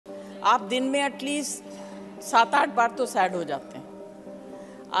आप दिन में एटलीस्ट 7-8 बार तो सैड हो जाते हैं।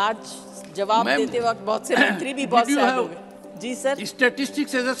 आज जवाब देते वक्त बहुत से मंत्री भी बहुत सैड हो गए। जी sir.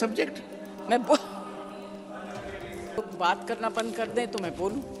 Statistics as a subject. मैं बात करना बंद कर दें तो मैं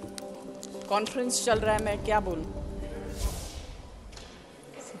बोलूं। कॉन्फ्रेंस चल रहा है, मैं क्या बोलूं?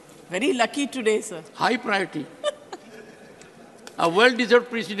 Very lucky today sir. High priority. A well-deserved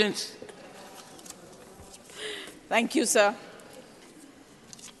precedence. Thank you, sir.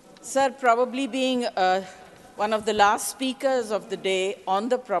 Sir, probably being one of the last speakers of the day on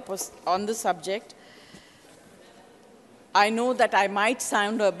the subject, I know that I might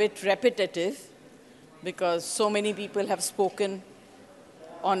sound a bit repetitive because so many people have spoken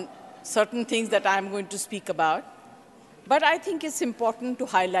on certain things that I'm going to speak about. But I think it's important to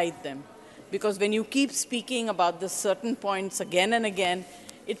highlight them, because when you keep speaking about the certain points again and again,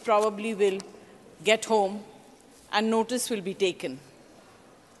 it probably will get home and notice will be taken.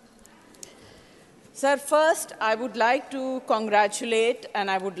 Sir, first, I would like to congratulate and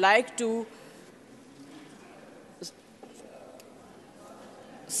I would like to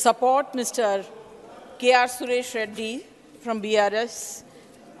support Mr. K.R. Suresh Reddy from BRS,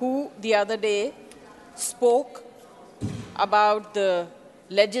 who the other day spoke about the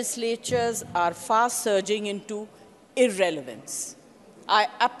legislatures are fast surging into irrelevance. I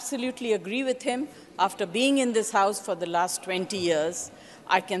absolutely agree with him. After being in this House for the last 20 years,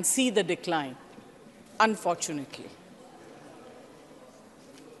 I can see the decline, unfortunately.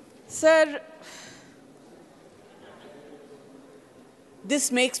 Sir,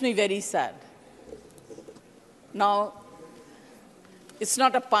 this makes me very sad. Now, it's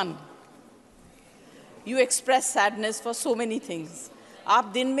not a pun. You express sadness for so many things. आप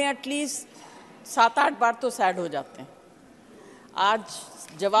दिन में at least 7-8 बार तो sad हो जाते हैं। आज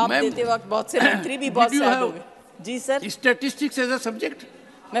जवाब देते वक्त बहुत से मंत्री भी बहुत सैड हो गए। जी sir. Statistics as a subject.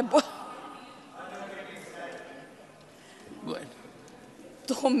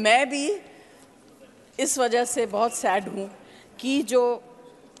 तो मैं भी इस वजह से बहुत सैड हूँ कि जो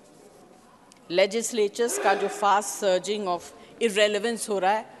लेजिस्लेचर्स का जो फास्ट सर्जिंग ऑफ इररेलेवेंस हो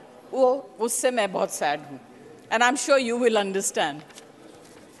रहा है, वो उससे मैं बहुत सैड हूँ। And I'm sure you will understand.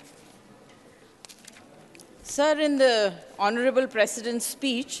 Sir, in the Honorable President's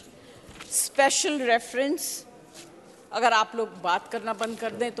speech, special reference, अगर आप लोग बात करना बंद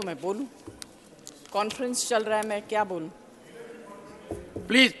कर दें तो मैं बोलूं। कॉन्फ्रेंस चल रहा है, मैं क्या बोलूं?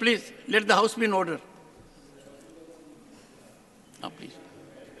 Please, please, let the House be in order. Please.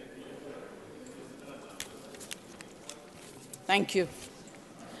 Thank you.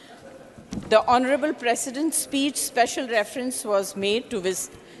 The Honorable President's speech, special reference was made to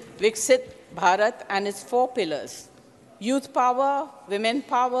Viksit Bharat and its 4 pillars: youth power, women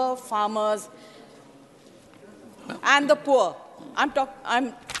power, farmers, and the poor. And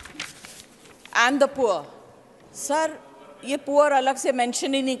the poor. Sir, ये poor अलग से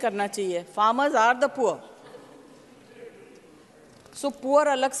mention ही नहीं करना चाहिए. Farmers are the poor. So poor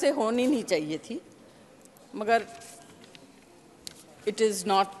अलग से होनी नहीं चाहिए थी. मगर it is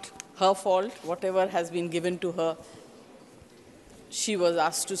not her fault. Whatever has been given to her, she was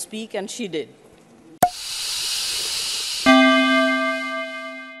asked to speak and she did.